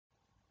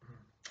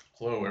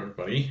Hello,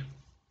 everybody.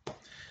 I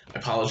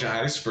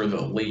apologize for the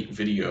late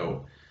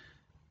video.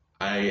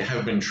 I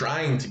have been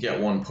trying to get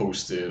one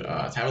posted, to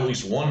have at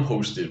least one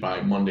posted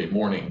by Monday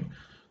morning,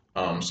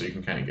 so you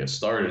can kind of get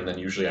started. And then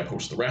usually I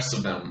post the rest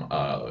of them,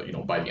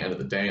 by the end of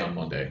the day on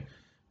Monday.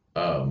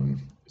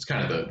 It's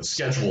kind of the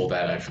schedule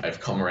that I've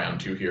come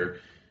around to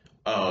here.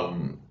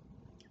 Um,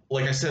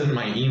 like I said in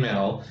my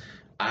email,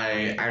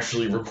 I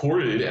actually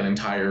recorded an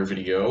entire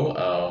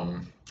video.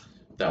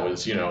 That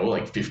was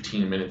like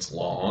 15 minutes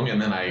long,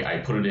 and then I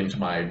put it into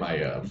my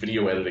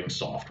video editing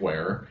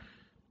software,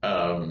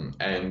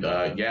 and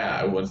yeah,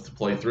 I went to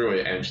play through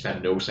it and it just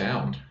had no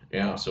sound.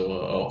 Yeah, so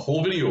a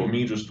whole video of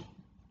me just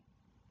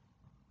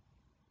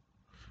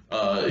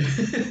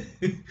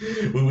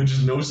with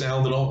just no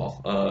sound at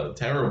all.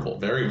 Terrible,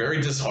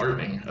 very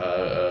disheartening.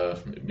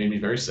 It made me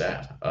very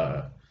sad.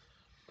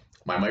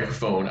 My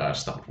microphone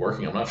stopped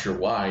working. I'm not sure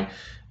why.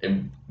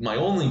 And my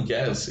only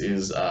guess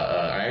is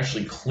I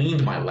actually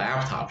cleaned my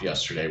laptop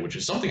yesterday, which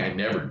is something I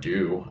never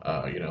do,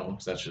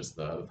 'cause that's just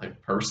the type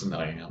of person that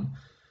I am.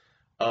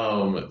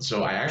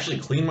 So I actually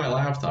cleaned my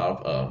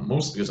laptop,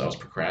 mostly because I was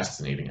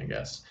procrastinating, I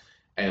guess.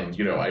 And,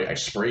 I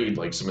sprayed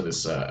like some of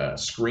this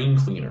screen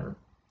cleaner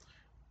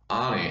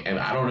on it, and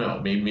I don't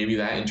know, maybe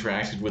that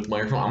interacted with the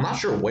microphone. I'm not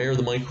sure where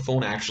the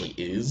microphone actually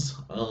is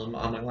on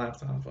my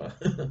laptop,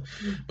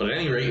 but at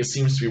any rate, it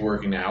seems to be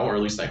working now, or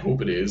at least I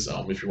hope it is.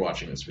 If you're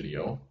watching this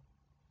video,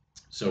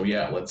 so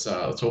yeah, let's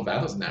hope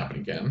that doesn't happen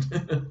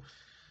again.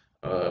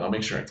 I'll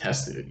make sure I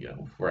test it,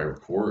 before I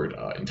record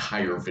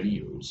entire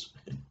videos.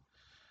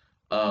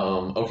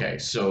 Okay,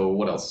 so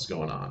what else is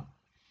going on?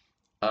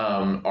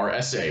 Our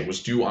essay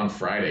was due on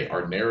Friday.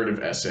 Our narrative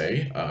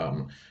essay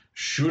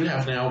should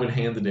have now been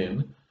handed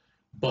in.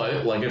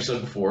 But like I've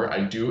said before,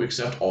 I do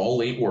accept all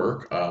late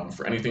work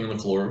for anything in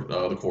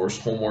the course,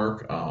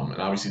 homework, and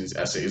obviously these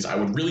essays. I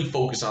would really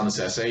focus on this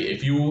essay.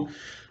 If you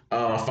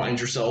find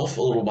yourself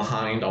a little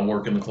behind on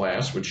work in the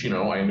class, which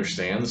I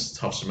understand, this is a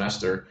tough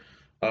semester.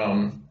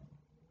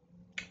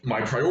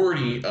 My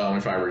priority,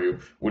 if I were you,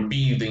 would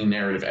be the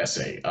narrative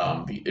essay.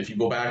 If you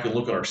go back and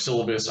look at our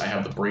syllabus, I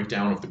have the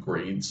breakdown of the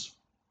grades,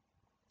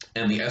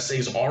 and the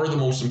essays are the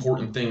most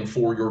important thing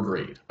for your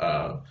grade.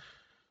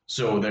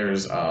 So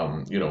there's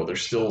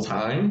still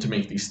time to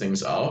make these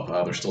things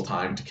up. There's still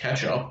time to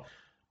catch up.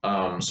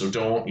 So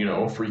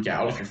don't, freak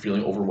out if you're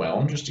feeling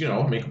overwhelmed. Just,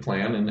 make a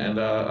plan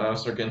and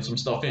start getting some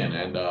stuff in,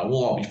 and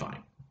we'll all be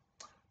fine,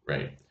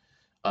 right?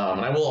 And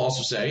I will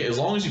also say, as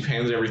long as you've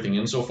handed everything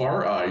in so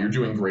far, you're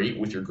doing great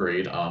with your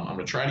grade. I'm going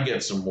to try to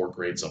get some more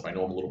grades up. I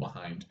know I'm a little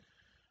behind.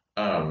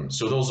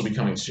 So those will be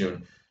coming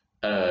soon.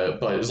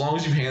 But as long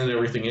as you've handed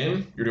everything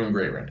in, you're doing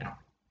great right now.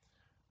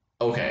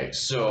 Okay,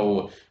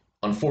 so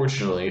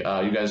unfortunately,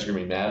 you guys are going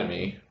to be mad at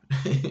me.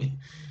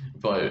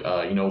 But,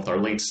 with our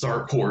late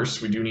start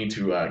course, we do need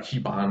to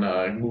keep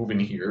on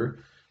moving here.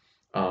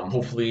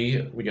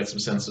 Hopefully, we get some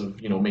sense of,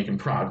 making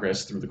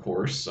progress through the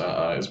course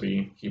as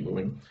we keep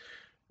moving.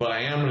 But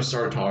I am going to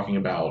start talking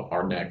about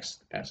our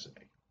next essay.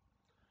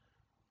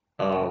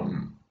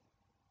 I'm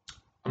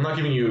not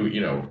giving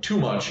you, too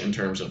much in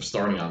terms of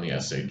starting on the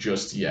essay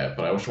just yet,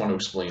 but I just want to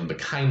explain the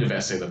kind of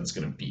essay that it's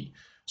going to be.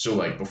 So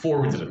like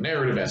before we did a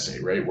narrative essay,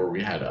 right, where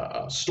we had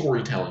a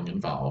storytelling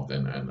involved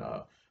and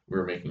we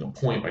were making a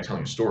point by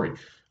telling a story.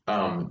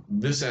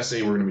 This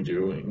essay we're going to be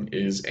doing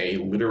is a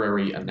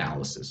literary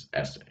analysis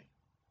essay.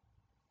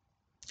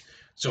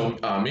 So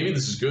maybe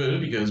this is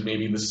good because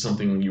maybe this is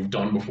something you've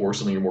done before,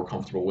 something you're more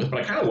comfortable with, but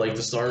I kind of like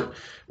to start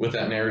with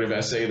that narrative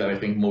essay that I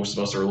think most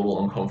of us are a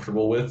little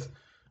uncomfortable with,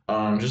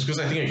 just because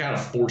I think it kind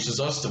of forces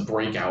us to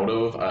break out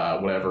of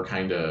whatever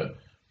kind of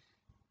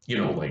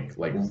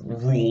like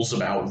rules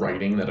about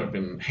writing that have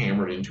been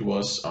hammered into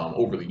us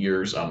over the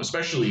years,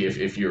 especially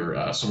if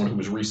you're someone who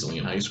was recently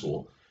in high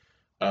school.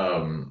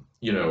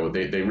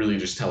 They really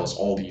just tell us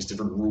all these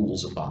different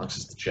rules and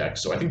boxes to check.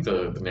 So I think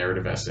the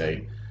narrative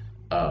essay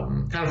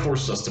kind of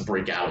forces us to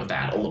break out of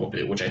that a little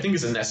bit, which I think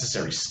is a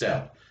necessary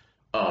step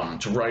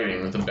to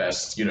writing the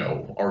best,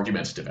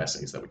 argumentative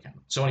essays that we can.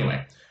 So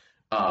anyway,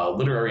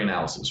 literary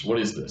analysis. What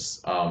is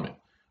this?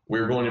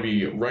 We're going to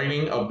be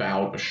writing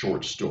about a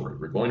short story.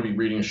 We're going to be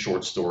reading a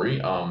short story.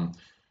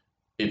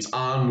 It's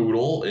on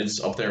Moodle. It's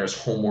up there as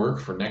homework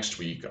for next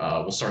week.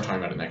 We'll start talking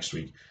about it next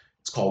week.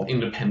 It's called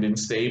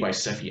Independence Day by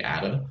Sefi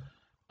Atta.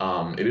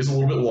 It is a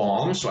little bit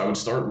long, so I would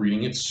start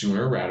reading it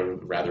sooner rather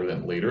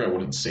than later. I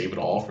wouldn't save it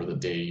all for the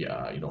day,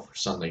 for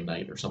Sunday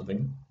night or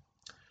something.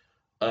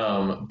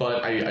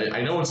 But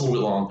I know it's a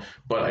little bit long,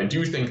 but I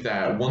do think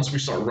that once we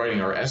start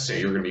writing our essay,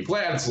 you're going to be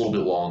glad it's a little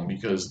bit long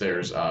because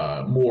there's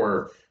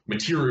more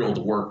material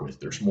to work with.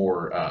 There's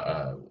more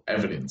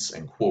evidence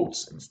and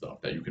quotes and stuff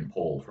that you can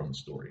pull from the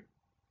story.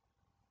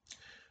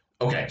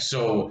 Okay,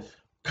 so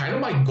kind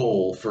of my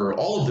goal for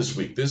all of this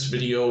week, this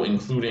video,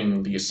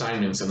 including the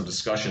assignments and the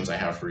discussions I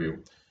have for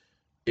you,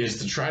 is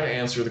to try to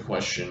answer the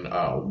question,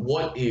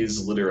 what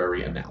is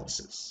literary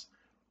analysis?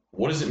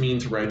 What does it mean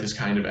to write this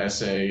kind of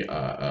essay?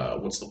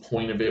 What's the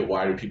point of it?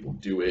 Why do people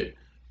do it?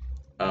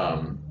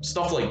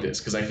 Stuff like this,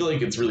 because I feel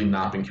like it's really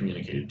not been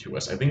communicated to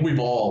us. I think we've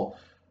all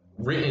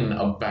written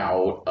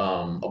about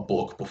a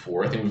book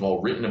before. I think we've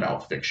all written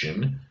about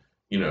fiction,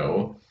 you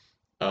know.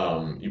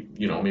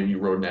 Maybe you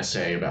wrote an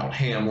essay about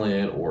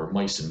Hamlet or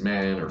Mice and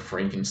Men or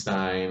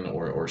Frankenstein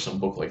or some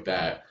book like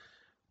that.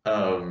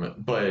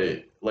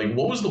 But like,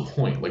 what was the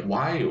point? Like,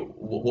 why?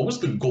 What was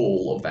the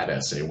goal of that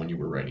essay when you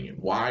were writing it?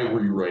 Why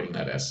were you writing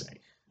that essay?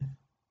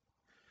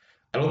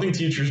 I don't think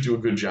teachers do a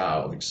good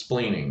job of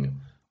explaining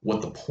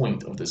what the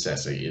point of this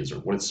essay is or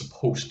what it's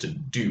supposed to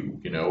do.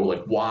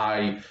 Like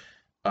why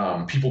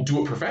people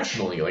do it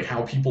professionally, like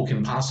how people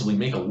can possibly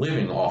make a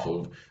living off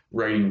of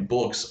writing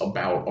books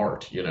about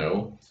art.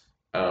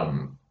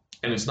 And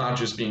it's not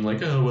just being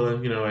like, oh well,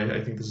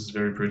 I think this is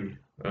very pretty.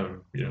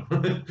 um,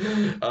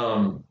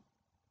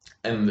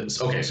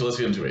 okay, so let's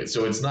get into it.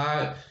 So it's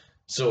not.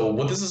 So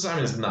what this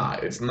assignment is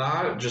not. It's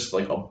not just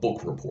like a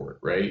book report,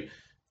 right?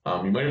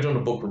 You might have done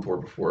a book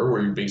report before,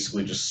 where you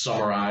basically just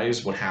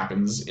summarize what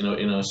happens in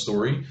a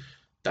story.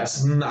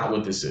 That's not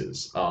what this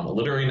is. A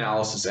literary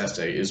analysis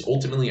essay is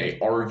ultimately a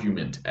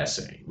argument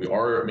essay. We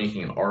are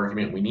making an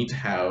argument. We need to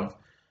have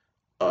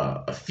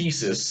a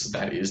thesis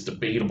that is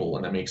debatable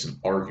and that makes an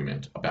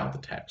argument about the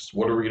text.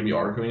 What are we going to be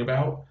arguing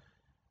about?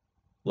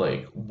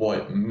 Like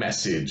what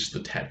message the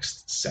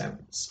text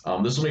sends.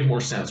 This will make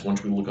more sense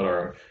once we look at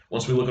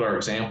our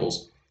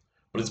examples.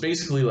 But it's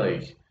basically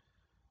like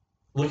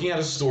looking at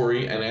a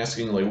story and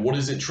asking like, what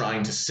is it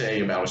trying to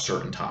say about a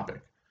certain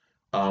topic?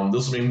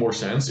 This will make more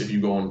sense if you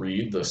go and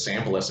read the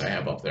sample essay I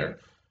have up there.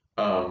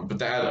 But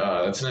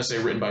that's an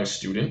essay written by a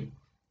student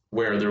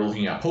where they're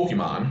looking at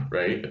Pokemon,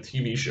 right? A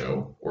TV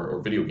show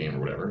or video game or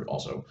whatever,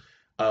 also.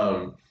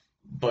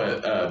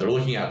 But they're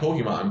looking at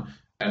Pokemon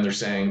and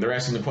they're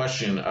asking the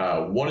question,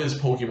 what does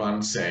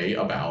Pokemon say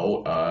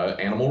about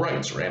animal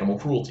rights or animal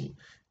cruelty?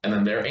 And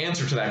then their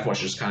answer to that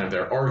question is kind of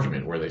their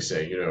argument, where they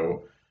say,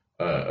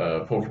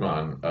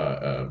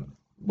 Pokemon,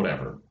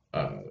 whatever,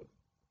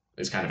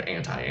 is kind of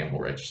anti-animal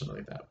rights or something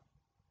like that.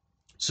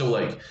 So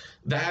like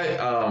that,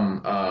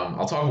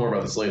 I'll talk more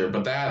about this later,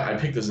 but that I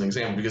picked as an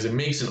example because it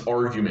makes an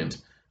argument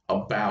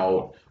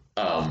about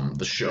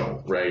the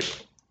show,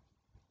 right?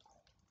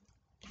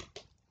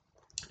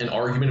 An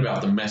argument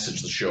about the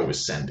message the show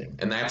is sending,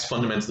 and that's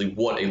fundamentally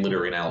what a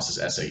literary analysis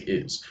essay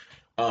is.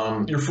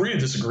 You're free to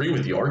disagree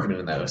with the argument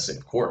in that essay,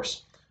 of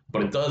course,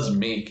 but it does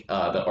make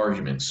the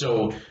argument.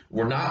 So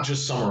we're not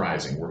just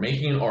summarizing, we're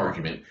making an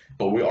argument,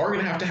 but we are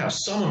going to have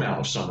some amount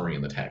of summary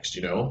in the text.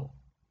 We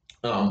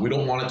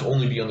don't want it to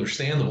only be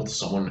understandable to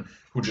someone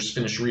who just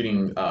finished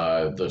reading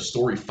the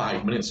story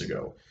 5 minutes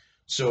ago.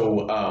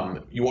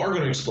 So you are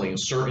going to explain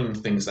certain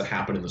things that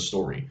happen in the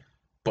story,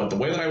 but the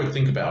way that I would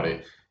think about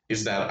it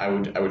is that I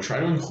would try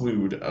to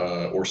include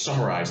or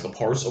summarize the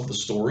parts of the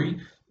story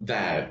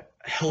that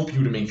help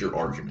you to make your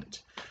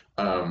argument.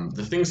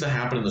 The things that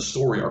happen in the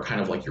story are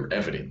kind of like your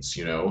evidence,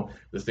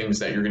 the things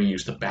that you're going to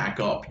use to back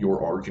up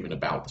your argument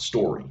about the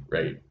story,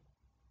 right?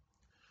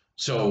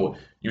 So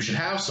you should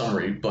have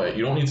summary, but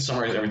you don't need to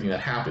summarize everything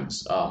that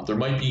happens. There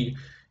might be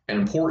an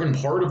important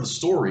part of the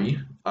story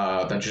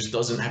that just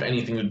doesn't have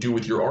anything to do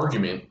with your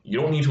argument.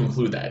 You don't need to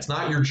include that. It's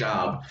not your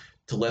job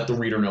to let the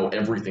reader know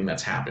everything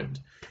that's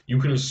happened. You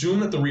can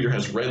assume that the reader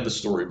has read the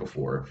story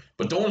before,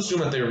 but don't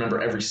assume that they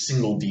remember every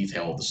single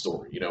detail of the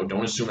story.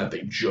 Don't assume that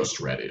they just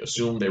read it.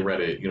 Assume they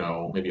read it,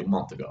 maybe a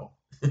month ago.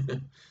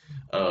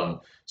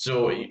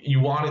 So you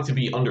want it to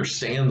be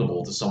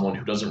understandable to someone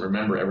who doesn't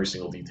remember every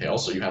single detail.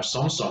 So you have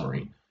some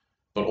summary,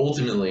 but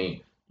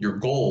ultimately your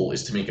goal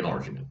is to make an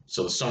argument.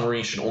 So the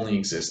summary should only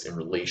exist in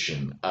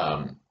relation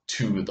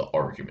to the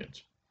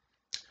argument.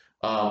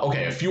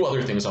 Okay, a few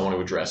other things I want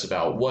to address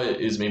about what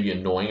is maybe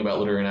annoying about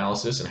literary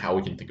analysis and how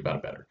we can think about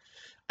it better.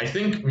 I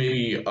think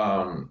maybe in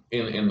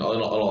a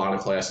lot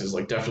of classes,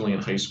 like definitely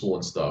in high school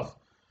and stuff,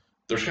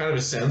 there's kind of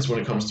a sense when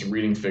it comes to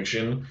reading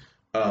fiction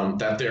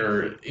that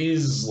there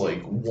is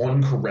like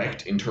one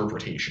correct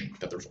interpretation,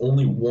 that there's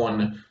only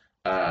one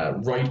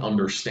right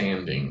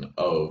understanding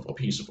of a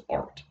piece of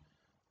art.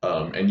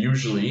 And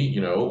usually,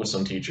 with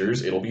some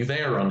teachers, it'll be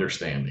their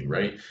understanding,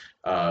 right?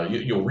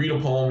 You'll read a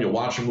poem, you'll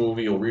watch a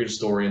movie, you'll read a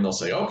story, and they'll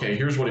say, okay,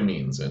 here's what it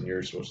means. And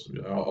you're supposed to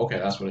be, oh, okay,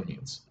 that's what it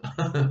means.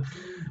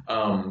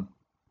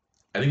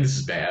 I think this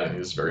is bad. I think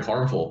this is very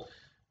harmful.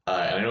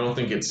 And I don't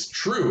think it's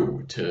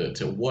true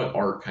to what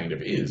art kind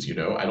of is.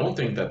 I don't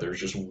think that there's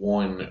just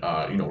one,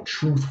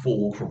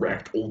 truthful,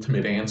 correct,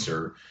 ultimate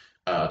answer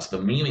to the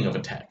meaning of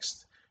a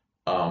text.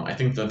 I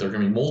think that there are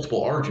going to be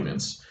multiple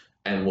arguments,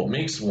 and what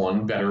makes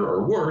one better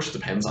or worse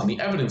depends on the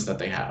evidence that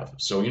they have.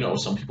 So,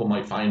 some people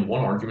might find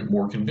one argument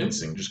more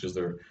convincing just because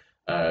they're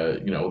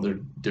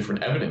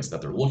different evidence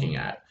that they're looking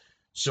at.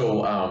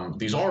 So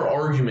these are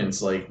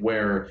arguments like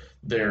where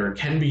there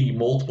can be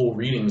multiple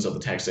readings of the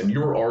text, and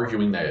you're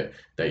arguing that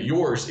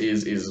yours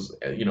is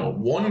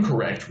one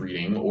correct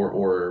reading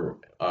or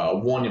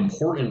one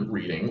important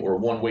reading or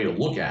one way to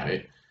look at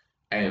it,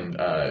 and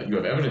you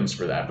have evidence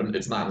for that, but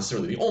it's not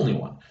necessarily the only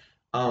one.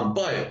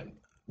 But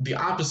the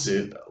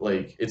opposite,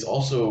 like it's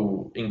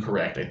also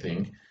incorrect, I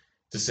think,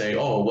 to say,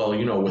 oh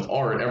well, with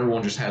art,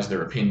 everyone just has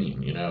their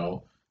opinion,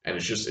 and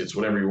it's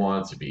whatever you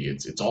want it to be.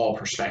 It's all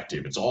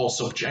perspective. It's all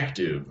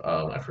subjective.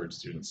 I've heard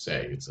students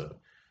say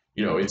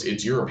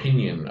it's your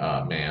opinion,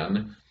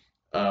 man.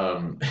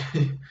 Um,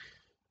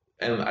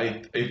 and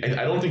I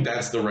don't think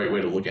that's the right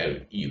way to look at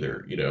it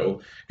either,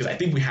 because I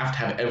think we have to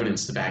have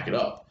evidence to back it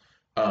up.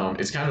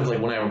 It's kind of like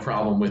when I have a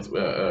problem with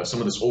some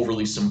of this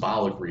overly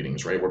symbolic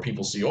readings, right, where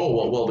people see,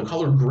 oh, well, the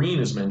color green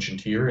is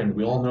mentioned here, and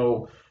we all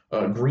know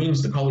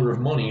green's the color of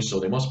money, so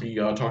they must be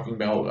talking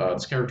about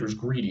this character's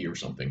greedy or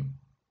something.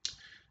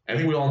 I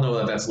think we all know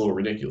that that's a little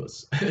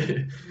ridiculous.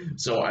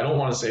 So I don't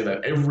want to say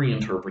that every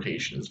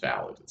interpretation is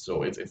valid.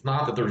 So it's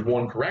not that there's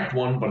one correct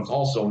one, but it's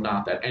also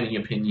not that any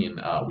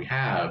opinion we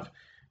have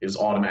is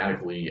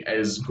automatically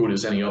as good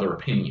as any other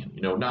opinion.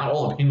 Not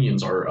all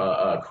opinions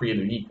are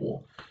created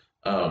equal.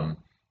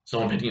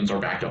 Some opinions are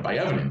backed up by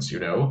evidence,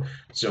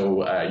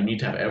 So you need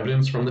to have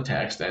evidence from the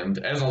text. And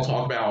as I'll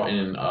talk about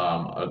in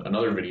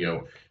another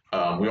video,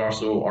 we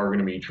also are going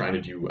to be trying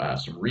to do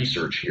some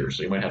research here,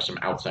 so you might have some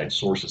outside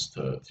sources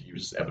to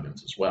use as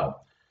evidence as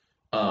well.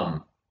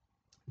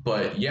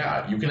 But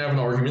yeah, you can have an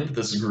argument that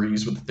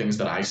disagrees with the things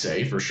that I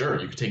say, for sure.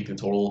 You could take the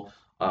total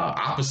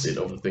opposite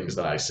of the things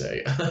that I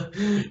say.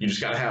 You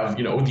just got to have,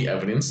 the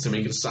evidence to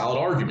make it a solid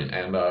argument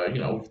and,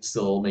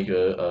 still make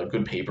a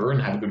good paper and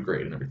have a good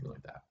grade and everything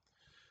like that.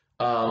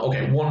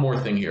 Okay, one more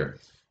thing here.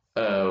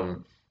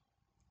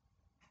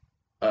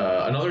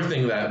 Another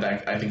thing that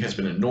I think has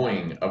been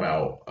annoying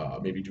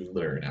about maybe doing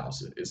literary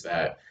analysis is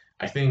that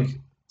I think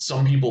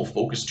some people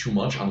focus too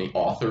much on the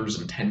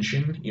author's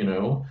intention,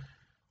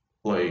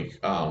 like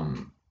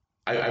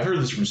I've heard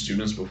this from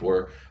students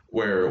before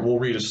where we'll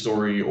read a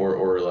story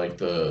or like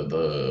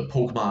the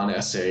Pokemon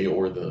essay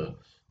or the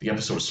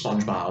episode of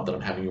SpongeBob that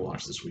I'm having you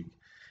watch this week.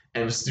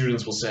 And the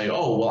students will say,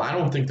 oh, well, I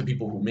don't think the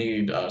people who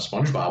made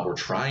SpongeBob were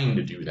trying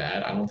to do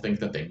that. I don't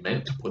think that they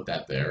meant to put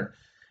that there.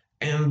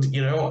 And,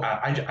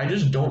 I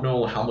just don't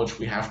know how much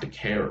we have to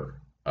care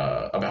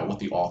about what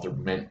the author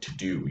meant to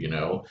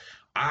do,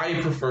 I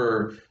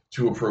prefer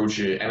to approach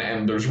it,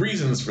 and there's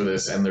reasons for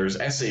this, and there's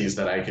essays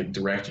that I could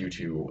direct you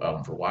to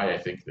for why I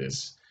think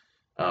this.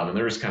 And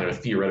there is kind of a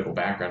theoretical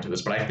background to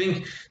this, but I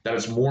think that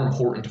it's more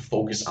important to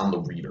focus on the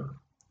reader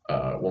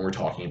when we're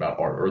talking about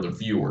art, or the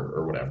viewer,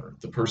 or whatever,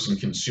 the person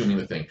consuming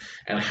the thing,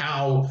 and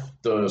how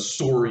the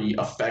story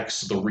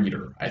affects the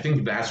reader. I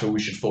think that's what we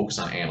should focus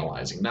on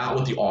analyzing, not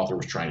what the author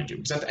was trying to do.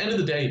 Because at the end of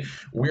the day,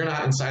 we're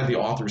not inside the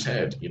author's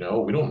head. We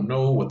don't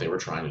know what they were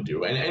trying to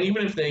do, and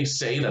even if they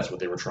say that's what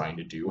they were trying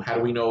to do, how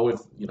do we know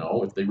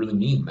if they really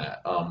mean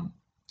that?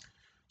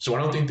 So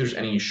I don't think there's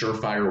any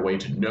surefire way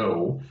to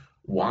know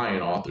why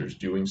an author's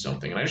doing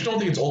something, and I just don't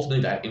think it's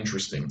ultimately that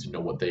interesting to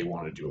know what they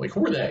want to do. Like,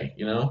 who are they?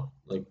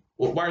 Like,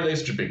 why are they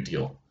such a big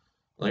deal?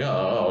 Like,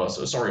 oh,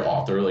 sorry,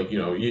 author. Like,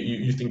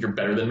 you think you're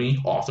better than me,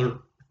 author?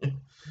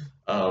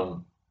 I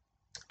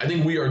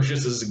think we are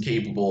just as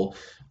incapable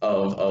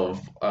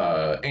of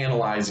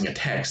analyzing a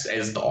text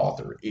as the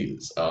author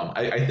is.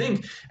 I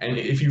think, and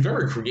if you've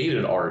ever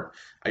created art,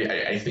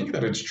 I think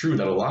that it's true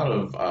that a lot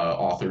of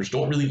authors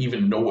don't really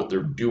even know what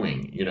they're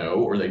doing,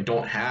 or they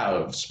don't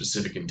have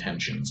specific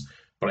intentions.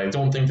 But I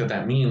don't think that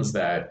that means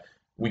that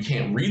we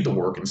can't read the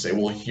work and say,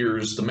 well,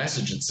 here's the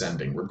message it's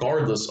sending,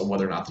 regardless of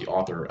whether or not the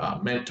author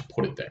meant to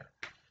put it there.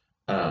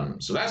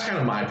 So that's kind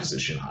of my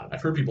position on it.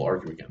 I've heard people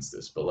argue against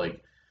this, but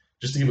like,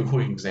 just to give a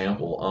quick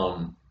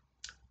example,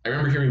 I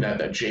remember hearing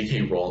that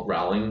J.K.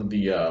 Rowling,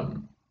 the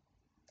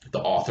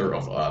author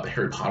of the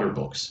Harry Potter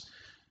books,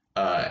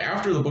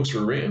 after the books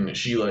were written,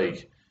 she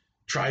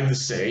tried to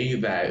say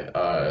that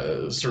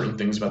certain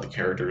things about the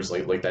characters,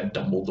 like that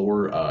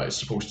Dumbledore is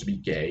supposed to be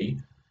gay,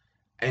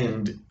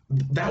 and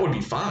that would be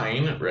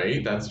fine,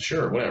 right? That's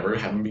sure, whatever,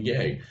 have him be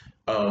gay.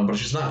 But it's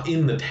just not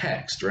in the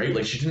text, right?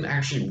 Like, she didn't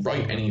actually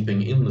write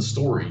anything in the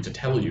story to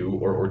tell you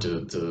or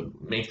to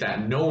make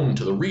that known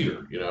to the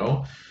reader,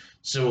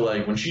 So,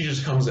 like, when she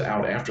just comes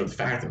out after the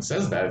fact and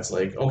says that, it's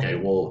like, okay,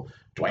 well,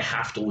 do I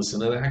have to listen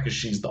to that because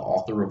she's the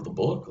author of the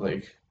book?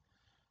 Like,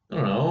 I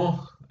don't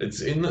know.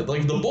 It's in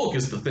the book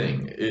is the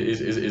thing,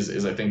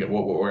 is I think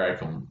where I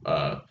come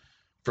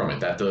from it,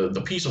 that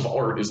the piece of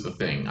art is the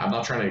thing. I'm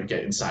not trying to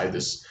get inside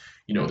this,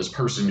 this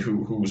person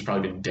who's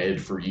probably been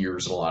dead for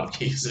years in a lot of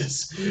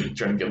cases,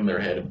 trying to get in their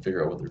head and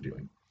figure out what they're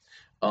doing.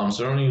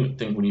 So I don't even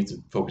think we need to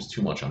focus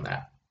too much on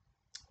that.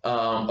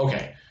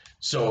 Okay,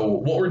 so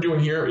what we're doing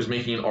here is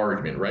making an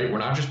argument, right? We're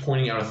not just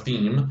pointing out a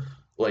theme,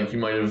 like you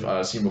might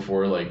have seen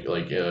before, like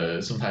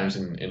sometimes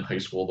in high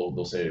school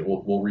they'll say,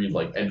 we'll read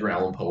like Edgar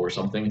Allan Poe or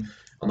something,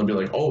 and they'll be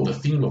like, oh, the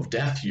theme of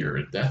death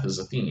here, death is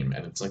a theme,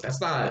 and it's like,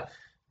 that's not,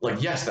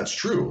 like, yes, that's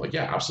true, like,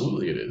 yeah,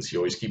 absolutely it is. He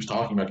always keeps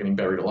talking about getting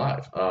buried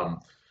alive.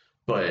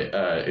 But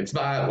it's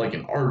not like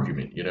an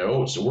argument,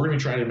 So we're going to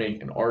be trying to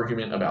make an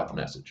argument about the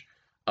message.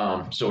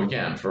 So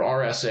again, for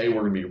our essay,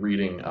 we're going to be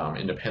reading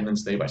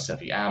Independence Day by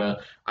Seppi Atta.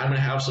 I'm going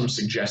to have some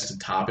suggested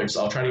topics.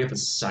 I'll try to get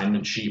this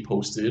assignment sheet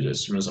posted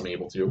as soon as I'm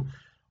able to.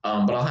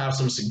 But I'll have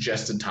some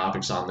suggested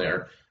topics on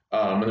there.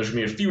 And there's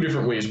going to be a few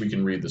different ways we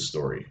can read the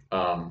story.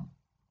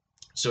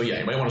 So yeah,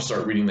 you might want to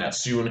start reading that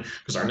soon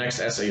because our next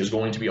essay is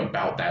going to be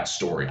about that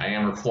story. I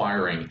am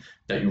requiring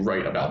that you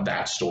write about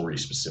that story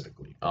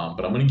specifically,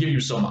 but I'm going to give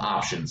you some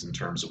options in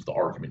terms of the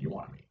argument you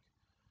want to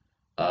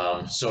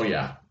make. So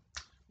yeah,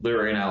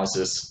 literary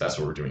analysis, that's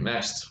what we're doing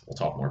next. We'll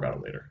talk more about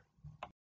it later.